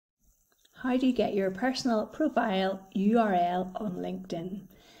how do you get your personal profile URL on LinkedIn?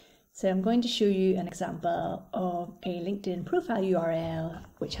 So I'm going to show you an example of a LinkedIn profile URL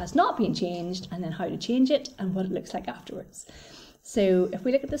which has not been changed, and then how to change it and what it looks like afterwards. So if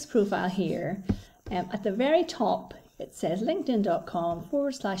we look at this profile here, at the very top it says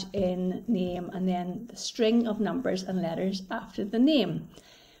linkedin.com/in name and then the string of numbers and letters after the name.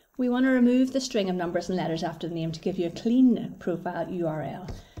 We want to remove the string of numbers and letters after the name to give you a clean profile URL.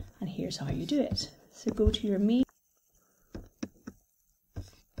 And here's how you do it. So go to your main,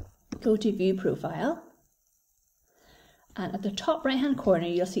 go to view profile, and at the top right hand corner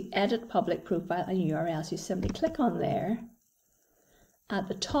you'll see edit public profile and URL. So you simply click on there. At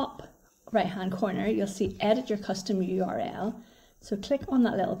the top right hand corner you'll see edit your custom URL. So click on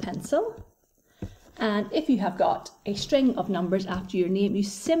that little pencil, and if you have got a string of numbers after your name, you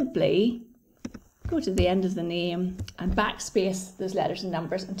simply go to the end of the name and backspace those letters and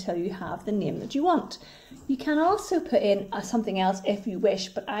numbers until you have the name that you want. You can also put in something else if you wish,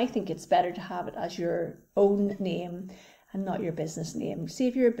 but I think it's better to have it as your own name and not your business name.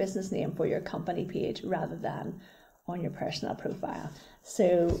 Save your business name for your company page rather than on your personal profile.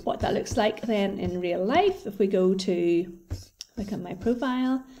 So what that looks like then in real life, if we go to look at my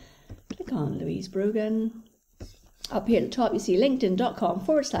profile, click on Louise Brogan. Up here at the top you see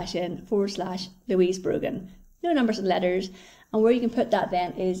linkedin.com/in/Louise Brogan. No numbers and letters, and where you can put that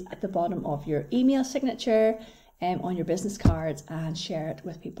then is at the bottom of your email signature, on your business cards, and share it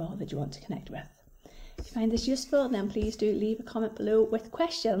with people that you want to connect with. If you find this useful, then please do leave a comment below with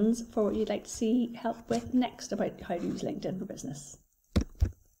questions for what you'd like to see help with next about how to use LinkedIn for business.